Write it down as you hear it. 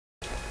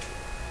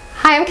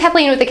Hi, I'm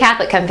Kathleen with the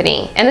Catholic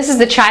Company, and this is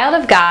the Child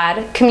of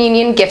God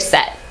Communion Gift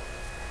Set.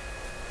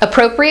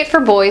 Appropriate for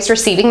boys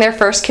receiving their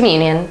first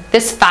communion,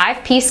 this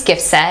 5-piece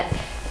gift set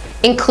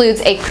includes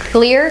a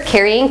clear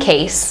carrying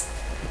case,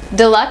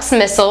 deluxe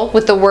missal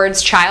with the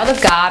words Child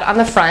of God on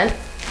the front,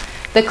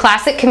 the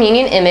classic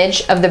communion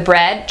image of the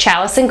bread,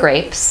 chalice, and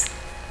grapes,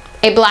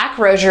 a black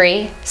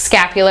rosary,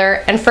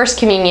 scapular, and First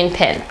Communion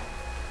pin.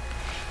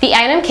 The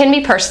item can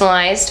be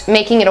personalized,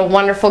 making it a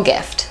wonderful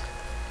gift.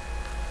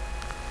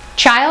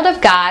 Child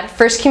of God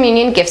First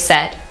Communion Gift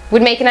Set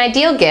would make an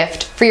ideal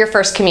gift for your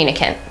first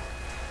communicant.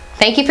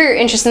 Thank you for your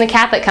interest in the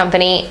Catholic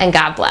Company, and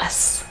God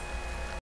bless.